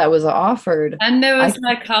soon as that was offered, And there I was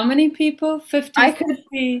like how many people? 50, I could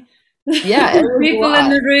 60 yeah, it was a people in lot.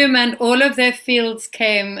 the room, and all of their fields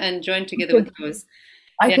came and joined together with yours.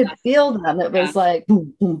 I Yeah. could feel them. It Yeah. was like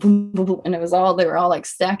boom, boom, boom, boom, boom, and they were all like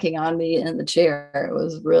stacking on me in the chair. It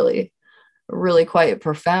was really, really quite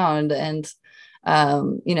profound. And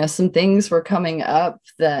some things were coming up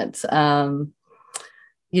that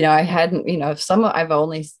I hadn't, I've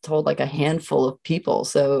only told like a handful of people.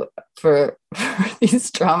 So for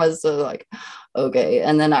these traumas, so like, okay.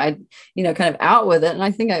 And then I, kind of out with it. And I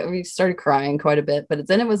think we started crying quite a bit, but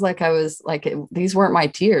then it was like, I was like, these weren't my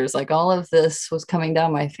tears. Like all of this was coming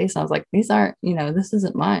down my face. And I was like, these aren't, this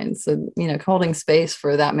isn't mine. So, holding space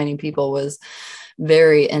for that many people was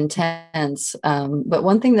very intense. But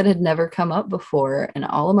one thing that had never come up before in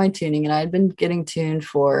all of my tuning, and I had been getting tuned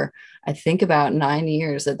for, I think, about 9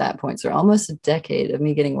 years at that point, so almost a decade of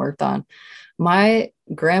me getting worked on. My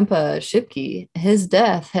grandpa Shipke, his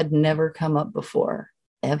death had never come up before,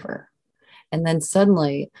 ever. And then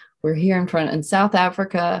suddenly we're here in South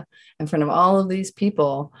Africa, in front of all of these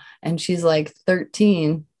people, and she's like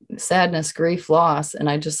 13, sadness, grief, loss. And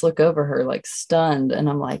I just look over her like stunned, and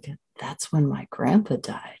I'm like, that's when my grandpa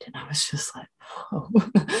died. And I was just like, oh.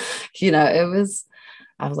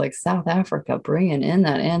 I was like, South Africa bringing in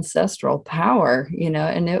that ancestral power,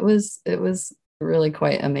 and it was really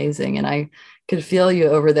quite amazing. And I could feel you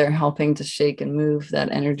over there helping to shake and move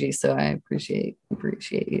that energy. So I appreciate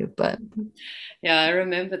you. But Yeah, I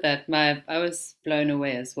remember that. I was blown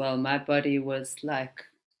away as well. My body was like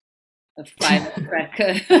a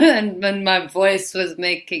firecracker, and when my voice was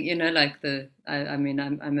making, like I mean,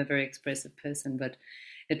 I'm a very expressive person, but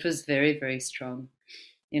it was very, very strong.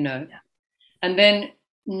 yeah. And then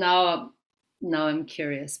now, now I'm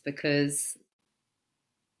curious because,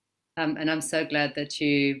 and I'm so glad that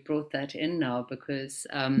you brought that in now because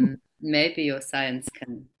maybe your science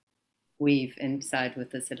can weave inside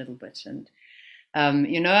with this a little bit. And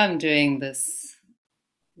I'm doing this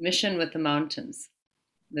mission with the mountains.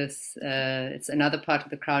 This it's another part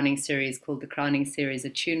of the crowning series called the crowning series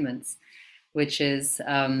attunements, which is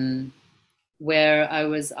where I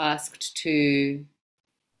was asked to,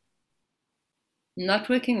 not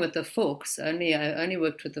working with the forks, I only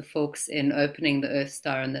worked with the forks in opening the Earth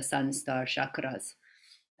Star and the Sun Star chakras,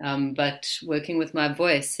 but working with my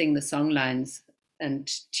voice, sing the song lines and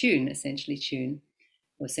essentially tune,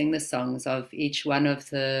 or sing the songs of each one of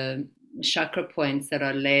the chakra points that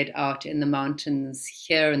are laid out in the mountains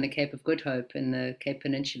here in the Cape of Good Hope in the Cape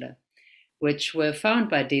Peninsula, which were found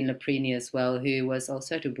by Dean Laprini as well, who was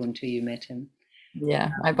also at Ubuntu. You met him.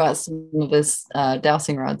 Yeah, I bought some of his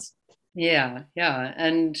dowsing rods. Yeah, yeah,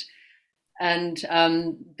 and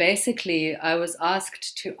basically, I was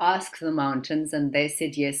asked to ask the mountains, and they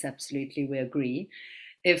said yes, absolutely, we agree.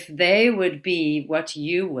 If they would be what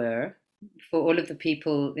you were, for all of the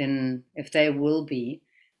people if they will be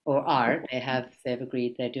or are, they've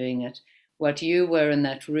agreed, they're doing it. What you were in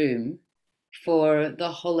that room for the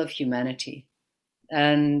whole of humanity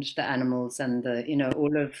and the animals and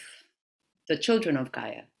all of the children of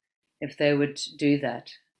Gaia, if they would do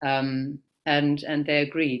that. And they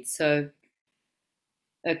agreed. So,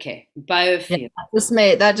 okay, Yeah, biofield.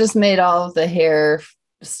 that just made all of the hair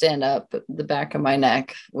stand up the back of my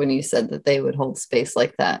neck when you said that they would hold space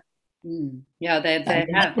like that. Yeah, I they mean, I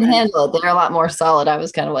have. can handle it. They're a lot more solid. I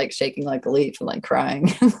was kind of like shaking like a leaf and like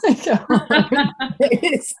crying.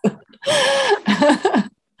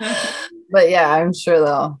 But yeah, I'm sure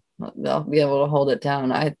they'll be able to hold it down.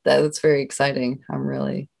 That's very exciting. I'm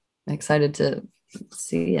really excited to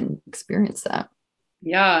see and experience that.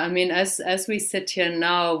 Yeah, I mean, as we sit here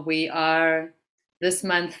now, we are this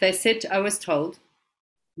month. They said, I was told,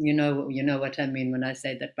 you know what I mean when I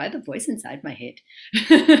say that, by the voice inside my head.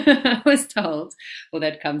 I was told, or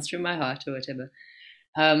that comes through my heart or whatever,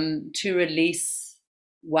 to release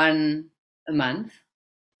one a month.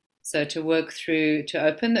 So to work through, to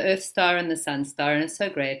open the Earth Star and the Sun Star, and it's so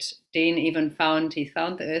great. Dean even found the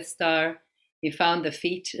Earth Star, he found the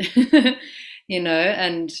feet,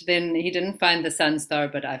 and then he didn't find the Sun Star,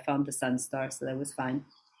 but I found the Sun Star, so that was fine.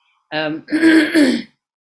 Um,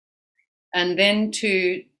 and then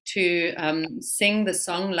to sing the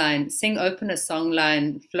song line, open a song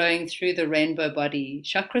line flowing through the rainbow body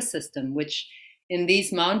chakra system, which in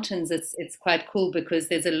these mountains, it's quite cool because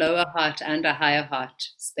there's a lower heart and a higher heart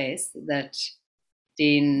space that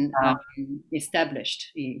Dean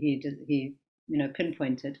established. He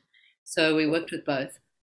pinpointed. So we worked with both,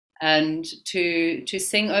 and to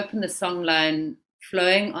sing open the song line,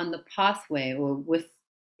 flowing on the pathway or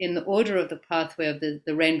in the order of the pathway of the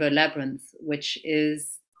rainbow labyrinth, which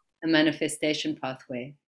is a manifestation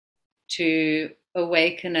pathway, to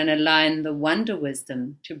awaken and align the wonder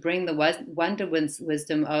wisdom, to bring the wonder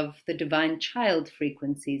wisdom of the divine child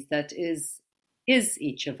frequencies that is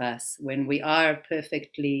each of us when we are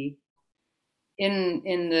perfectly in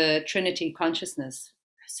the Trinity consciousness,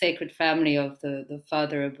 sacred family of the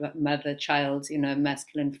father, mother, child,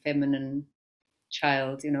 masculine, feminine,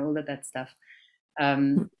 child, all of that stuff,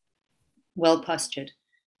 well postured,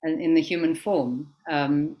 and in the human form,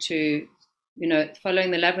 to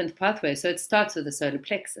following the labyrinth pathway. So it starts with the solar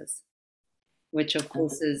plexus, which of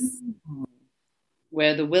course is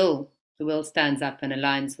where the will stands up and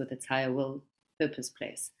aligns with its higher will purpose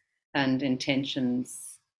place, and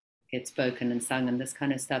intentions get spoken and sung and this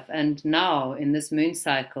kind of stuff. And now in this moon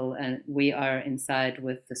cycle, and we are inside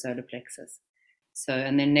with the solar plexus. So,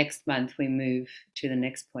 and then next month we move to the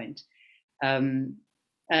next point.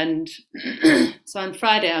 And so on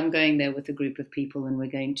Friday, I'm going there with a group of people, and we're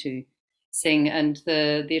going to sing. And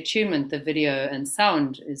the attunement, the video and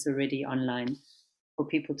sound is already online for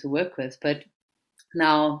people to work with. But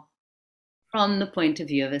now, from the point of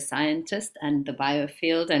view of a scientist and the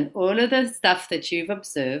biofield and all of the stuff that you've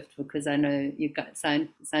observed, because I know you've got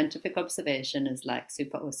scientific observation is like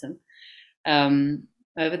super awesome.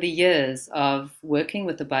 Over the years of working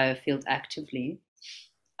with the biofield actively,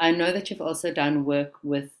 I know that you've also done work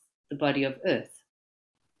with the body of Earth.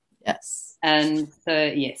 Yes. And so,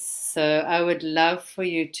 yes, so I would love for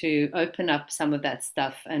you to open up some of that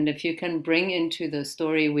stuff. And if you can bring into the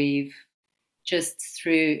story weave, just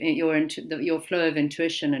through your flow of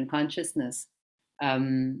intuition and consciousness,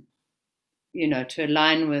 to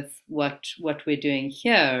align with what we're doing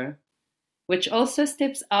here, which also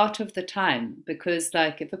steps out of the time, because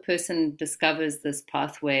like if a person discovers this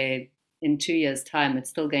pathway in 2 years' time,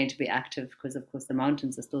 it's still going to be active because, of course, the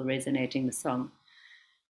mountains are still resonating the song.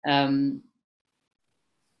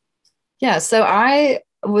 Yeah, so I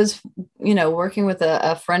was, working with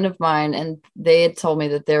a friend of mine, and they had told me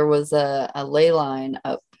that there was a ley line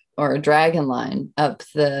up, or a dragon line up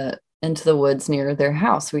the into the woods near their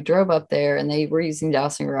house. We drove up there and they were using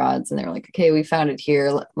dowsing rods, and they were like, okay, we found it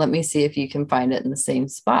here. Let me see if you can find it in the same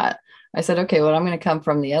spot. I said, okay, well, I'm going to come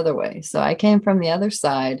from the other way. So I came from the other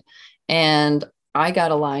side, and I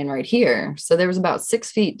got a line right here. So there was about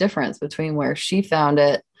 6 feet difference between where she found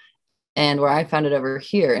it and where I found it over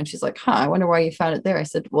here. And she's like, huh, I wonder why you found it there. I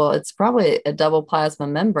said, well, it's probably a double plasma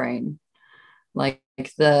membrane, like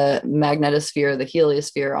the magnetosphere, the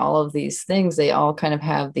heliosphere, all of these things, they all kind of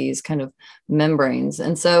have these kind of membranes.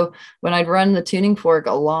 And so when I'd run the tuning fork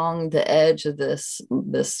along the edge of this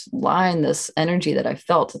line, this energy that I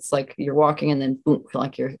felt, it's like you're walking and then boom,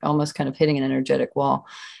 like you're almost kind of hitting an energetic wall.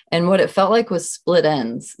 And what it felt like was split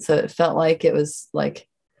ends. So it felt like it was like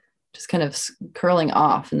just kind of curling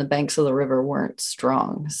off, and the banks of the river weren't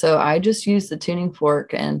strong. So I just used the tuning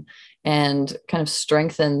fork and kind of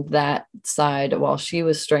strengthened that side while she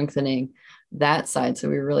was strengthening that side. So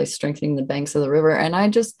we were really strengthening the banks of the river. And I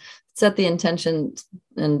just set the intention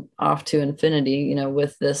and off to infinity,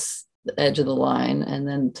 with this edge of the line and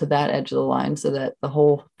then to that edge of the line, so that the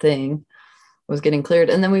whole thing was getting cleared.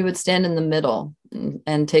 And then we would stand in the middle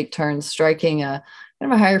and take turns striking a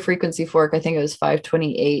kind of a higher frequency fork. I think it was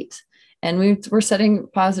 528. And we were setting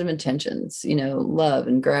positive intentions, love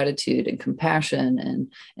and gratitude and compassion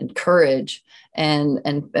and courage and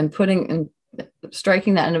putting and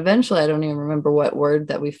striking that. And eventually, I don't even remember what word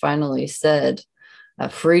that we finally said,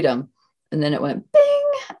 freedom. And then it went bing.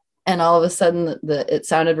 And all of a sudden it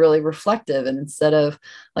sounded really reflective. And instead of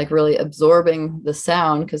like really absorbing the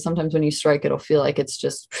sound, because sometimes when you strike, it'll feel like it's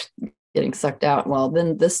just getting sucked out. Well,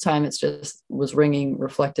 then this time it's just was ringing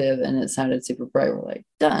reflective and it sounded super bright. We're like,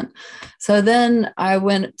 done. So then I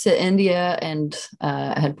went to India and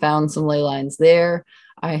had found some ley lines there.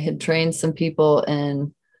 I had trained some people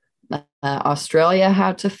in Australia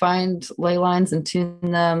how to find ley lines and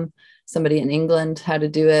tune them. Somebody in England how to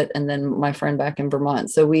do it, and then my friend back in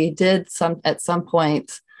Vermont. So we did at some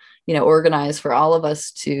point, organize for all of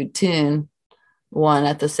us to tune one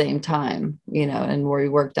at the same time, and where we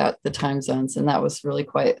worked out the time zones, and that was really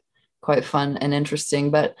quite fun and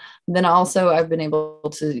interesting. But then also I've been able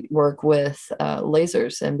to work with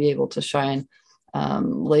lasers and be able to shine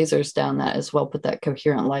lasers down that as well, put that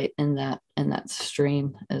coherent light in that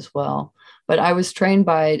stream as well. But I was trained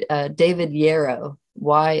by David Yarrow,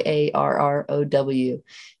 Yarrow.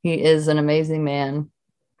 He is an amazing man,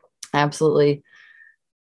 absolutely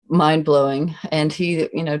mind-blowing. And he,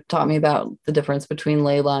 taught me about the difference between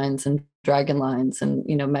ley lines and dragon lines and,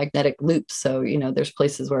 magnetic loops. So, there's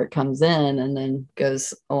places where it comes in and then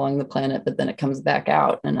goes along the planet, but then it comes back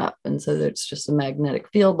out and up. And so it's just a magnetic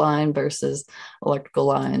field line versus electrical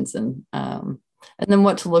lines. And then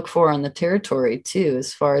what to look for on the territory too,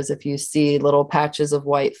 as far as if you see little patches of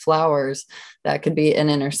white flowers, that could be an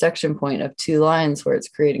intersection point of two lines where it's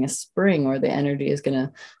creating a spring where the energy is going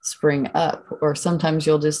to spring up. Or sometimes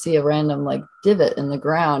you'll just see a random like divot in the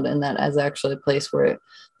ground, and that is actually a place where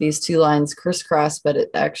these two lines crisscross, but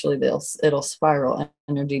it'll spiral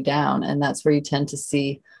energy down. And that's where you tend to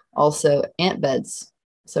see also ant beds.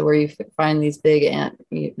 So where you find these big ant,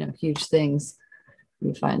 huge things,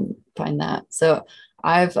 you find that. So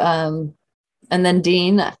I've and then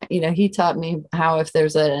Dean, he taught me how, if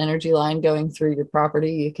there's an energy line going through your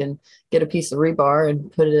property, you can get a piece of rebar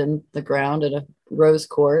and put it in the ground at a rose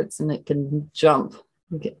quartz, and it can jump.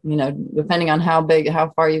 Depending on how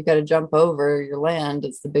far you've got to jump over your land,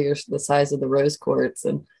 it's the bigger the size of the rose quartz,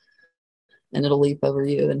 and it'll leap over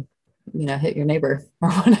you and hit your neighbor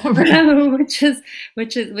or whatever.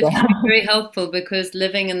 which can be very helpful, because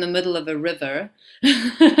living in the middle of a river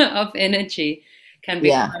of energy can be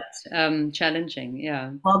quite challenging.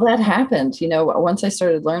 Yeah. Well, that happened, once I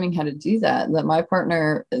started learning how to do that my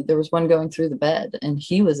partner, there was one going through the bed and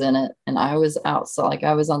he was in it and I was outside, like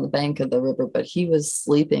I was on the bank of the river, but he was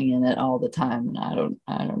sleeping in it all the time. And I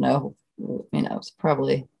don't know, it's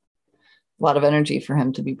probably a lot of energy for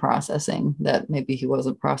him to be processing that maybe he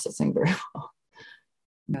wasn't processing very well.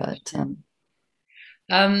 But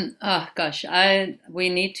oh gosh, we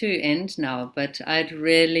need to end now, but I'd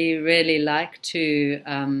really, really like to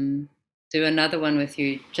do another one with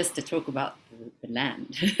you just to talk about the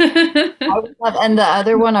land. And the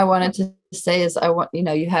other one I wanted to say is,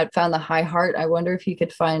 you had found the high heart. I wonder if you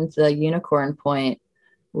could find the unicorn point,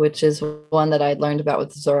 which is one that I'd learned about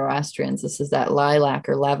with the Zoroastrians. This is that lilac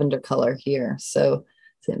or lavender color here. So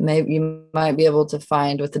you might be able to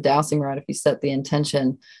find with the dowsing rod, if you set the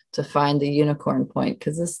intention to find the unicorn point,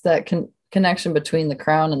 because that connection between the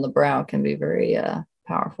crown and the brow can be very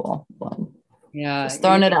powerful one. Yeah, Just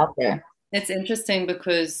throwing it out there. it's interesting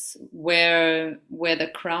because where the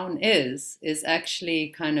crown is actually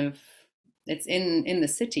kind of it's in the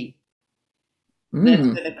city. That's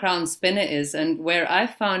Mm. where the crown spinner is, and where I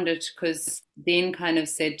found it, because Dean kind of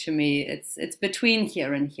said to me, it's between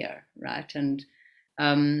here and here, right?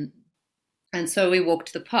 Um, and so we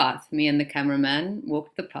walked the path. Me and the cameraman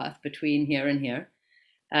walked the path between here and here,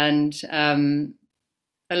 and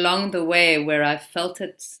along the way, where I felt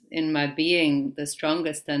it in my being the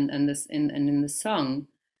strongest, and this and in the song,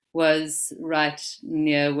 was right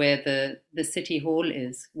near where the city hall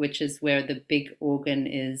is, which is where the big organ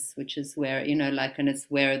is, which is where, like, and it's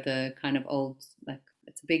where the kind of old, like,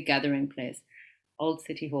 it's a big gathering place, old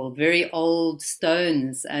city hall, very old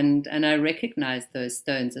stones, and I recognized those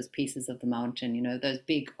stones as pieces of the mountain, those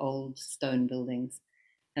big old stone buildings,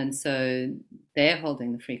 and so they're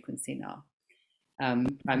holding the frequency now,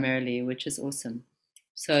 primarily, which is awesome.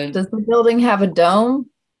 So Does the building have a dome?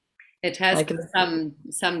 it has Like,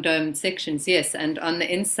 some domed sections, yes, and on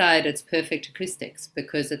the inside it's perfect acoustics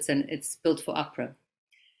because it's built for opera.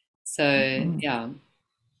 So mm, yeah,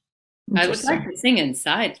 I would like interesting. to sing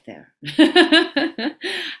inside there.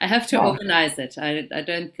 I have to Yeah. organize it. I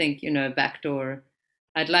don't think, backdoor.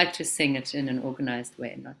 I'd like to sing it in an organized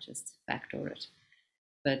way, not just backdoor it.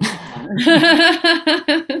 But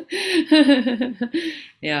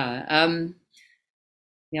yeah,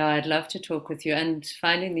 yeah, I'd love to talk with you. And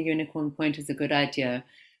finding the unicorn point is a good idea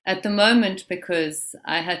at the moment because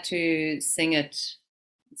I had to sing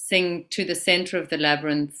to the center of the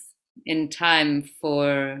labyrinth in time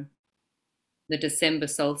for the December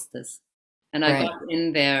solstice. And I Right. got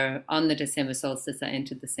in there on the December solstice, I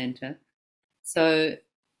entered the center. So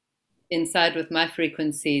inside with my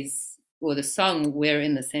frequencies or the song, we're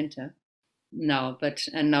in the center now,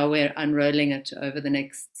 and now we're unrolling it over the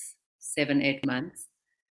next 7-8 months,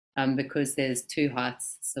 because there's two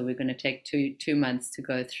hearts. So we're going to take 2 months to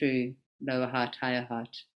go through lower heart, higher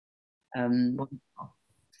heart. And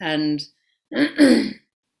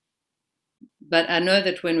but I know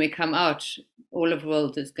that when we come out, all of the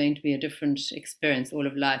world is going to be a different experience, all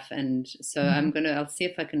of life. And so Mhm. I'll see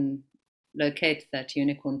if I can locate that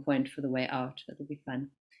unicorn point for the way out. That'll be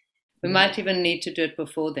fun. We might even need to do it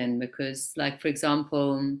before then, because, like, for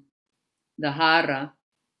example, the hara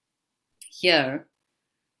here,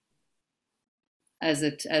 as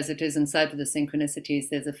it is inside of the synchronicities,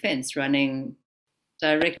 there's a fence running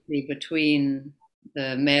directly between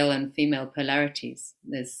the male and female polarities.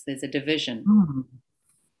 There's a division, Mm.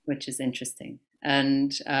 which is interesting.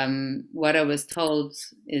 And what I was told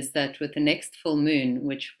is that with the next full moon,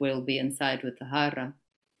 which will be inside with the hara,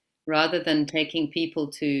 rather than taking people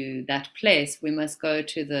to that place, we must go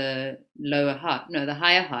to the lower heart, no, the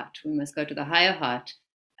higher heart. We must go to the higher heart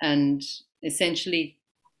and essentially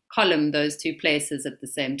column those two places at the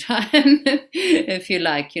same time, if you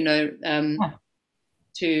like, Yeah.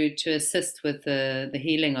 to assist with the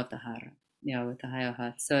healing of the hara, with the higher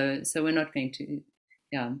heart. So we're not going to,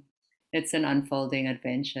 yeah. It's an unfolding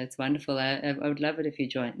adventure. It's wonderful. I would love it if you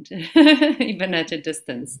joined, even at a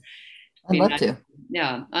distance. I'd Be love nice. to.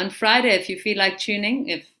 Yeah, on Friday, if you feel like tuning,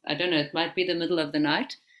 if I don't know, it might be the middle of the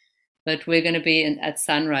night, but we're going to be at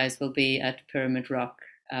sunrise. We'll be at Pyramid Rock,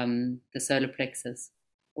 the solar plexus,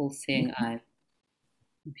 all seeing eye.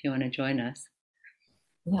 If you want to join us.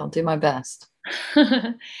 Yeah, I'll do my best.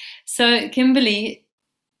 So, Kimberly,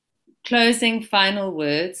 closing final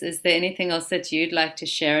words. Is there anything else that you'd like to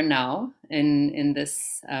share now in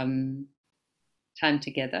this time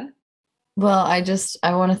together? Well, I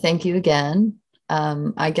want to thank you again.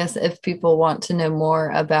 I guess if people want to know more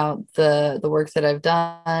about the work that I've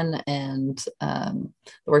done and the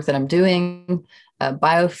work that I'm doing,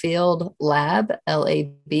 Biofield Lab,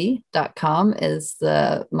 lab.com is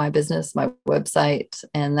my business, my website,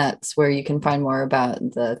 and that's where you can find more about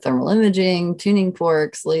the thermal imaging, tuning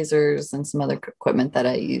forks, lasers, and some other equipment that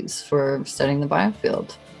I use for studying the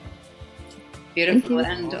biofield. Thank Beautiful. you.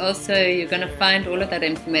 And also, you're going to find all of that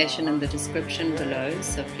information in the description below.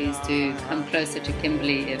 So please do come closer to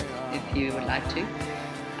Kimberly if you would like to.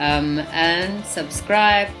 And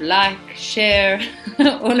subscribe, like, share,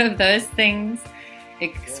 all of those things.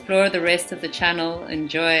 Explore the rest of the channel.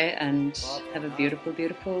 Enjoy and have a beautiful,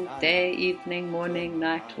 beautiful day, evening, morning,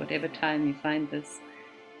 night, whatever time you find this.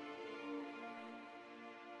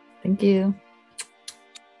 Thank you.